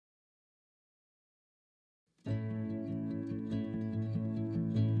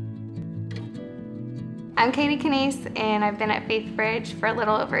I'm Katie Canese, and I've been at Faithbridge for a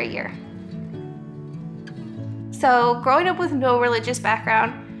little over a year. So growing up with no religious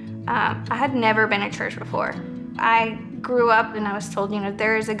background, I had never been to church before. I grew up and I was told,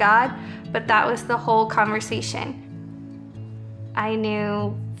 there is a God, but that was the whole conversation. I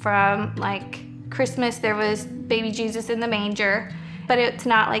knew from Christmas there was baby Jesus in the manger, but it's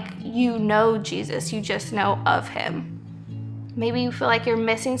not like you know Jesus, you just know of him. Maybe you feel like you're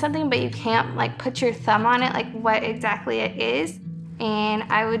missing something, but you can't put your thumb on it, what exactly it is. And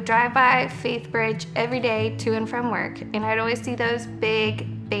I would drive by Faithbridge every day to and from work, and I'd always see those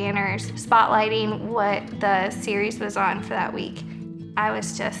big banners spotlighting what the series was on for that week. I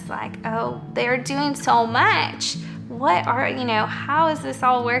was just like, oh, they're doing so much. What are, how is this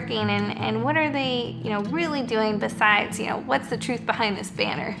all working? And what are they, really doing besides, what's the truth behind this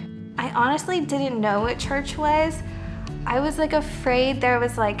banner? I honestly didn't know what church was. I was afraid there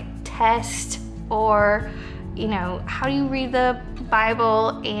was test or, how do you read the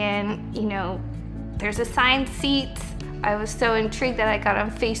Bible and, there's assigned seats. I was so intrigued that I got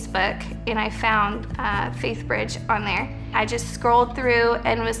on Facebook and I found Faithbridge on there. I just scrolled through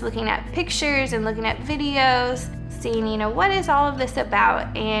and was looking at pictures and looking at videos, seeing, what is all of this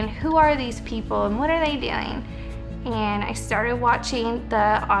about and who are these people and what are they doing? And I started watching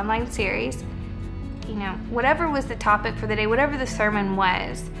the online series. Whatever was the topic for the day, whatever the sermon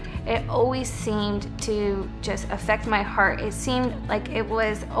was, it always seemed to just affect my heart. It seemed like it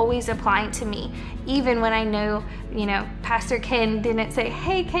was always applying to me. Even when I knew, Pastor Ken didn't say,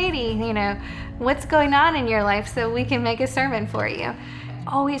 hey, Katie, what's going on in your life so we can make a sermon for you. It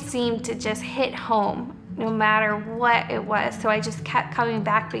always seemed to just hit home no matter what it was. So I just kept coming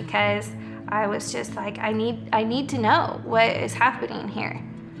back because I was just like, I need to know what is happening here.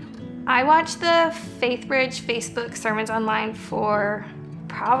 I watched the Faithbridge Facebook sermons online for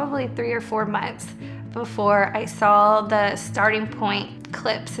probably 3 or 4 months before I saw the starting point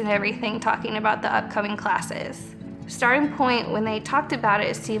clips and everything talking about the upcoming classes. Starting point, when they talked about it,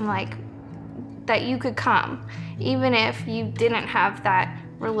 it seemed like that you could come, even if you didn't have that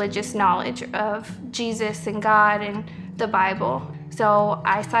religious knowledge of Jesus and God and the Bible. So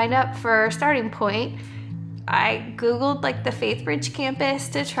I signed up for starting point. I Googled the Faithbridge campus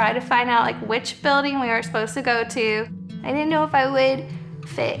to try to find out which building we were supposed to go to. I didn't know if I would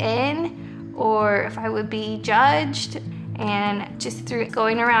fit in or if I would be judged. And just through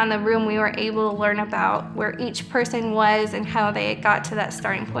going around the room, we were able to learn about where each person was and how they got to that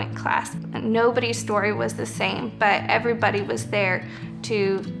starting point class. And nobody's story was the same, but everybody was there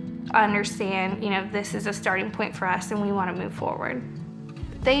to understand, this is a starting point for us and we want to move forward.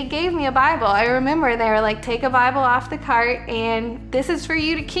 They gave me a Bible. I remember they were like, take a Bible off the cart and this is for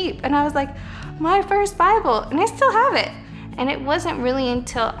you to keep. And I was like, my first Bible, and I still have it. And it wasn't really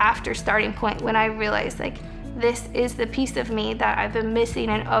until after starting point when I realized this is the piece of me that I've been missing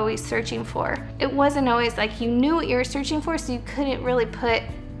and always searching for. It wasn't always you knew what you were searching for, so you couldn't really put,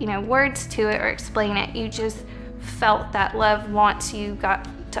 words to it or explain it. You just felt that love once you got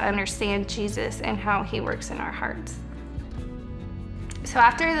to understand Jesus and how he works in our hearts. So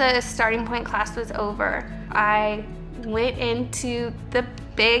after the starting point class was over, I went into the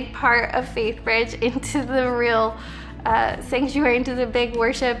big part of Faithbridge, into the real sanctuary, into the big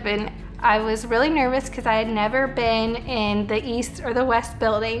worship, and I was really nervous because I had never been in the East or the West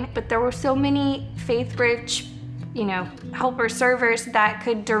building, but there were so many Faithbridge, helper servers that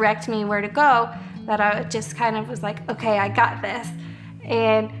could direct me where to go that I just kind of was like, okay, I got this.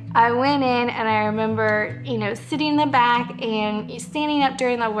 And I went in and I remember, sitting in the back and standing up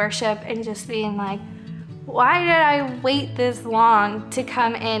during the worship and just being like, why did I wait this long to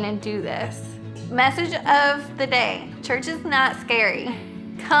come in and do this? Message of the day, church is not scary.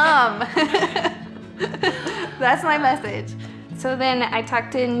 Come. That's my message. So then I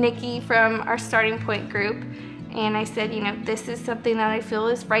talked to Nikki from our starting point group and I said, this is something that I feel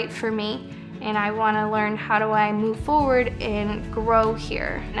is right for me. And I want to learn how do I move forward and grow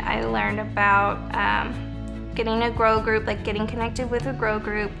here. And I learned about getting a grow group, getting connected with a grow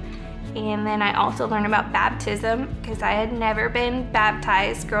group. And then I also learned about baptism because I had never been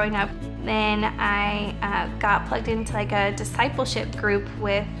baptized growing up. Then I got plugged into a discipleship group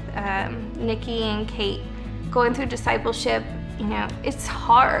with Nikki and Kate. Going through discipleship, it's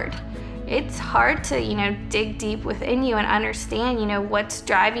hard. It's hard to, dig deep within you and understand, what's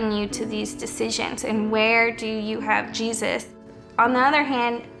driving you to these decisions and where do you have Jesus. On the other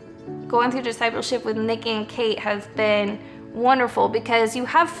hand, going through discipleship with Nikki and Kate has been wonderful because you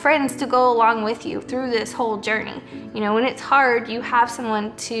have friends to go along with you through this whole journey. When it's hard, you have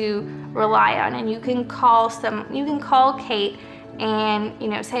someone to rely on, and you can call Kate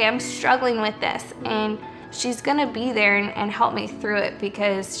and say, I'm struggling with this, and she's gonna be there and help me through it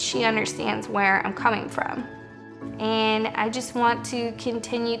because she understands where I'm coming from. And I just want to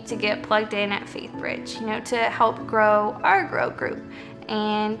continue to get plugged in at Faithbridge, to help grow our grow group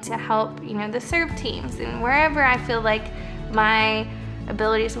and to help, the serve teams and wherever I feel like my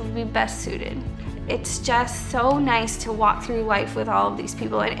abilities will be best suited. It's just so nice to walk through life with all of these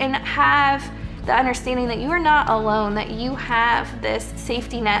people and have the understanding that you are not alone, that you have this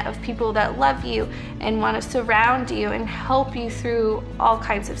safety net of people that love you and want to surround you and help you through all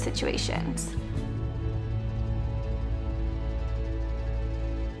kinds of situations.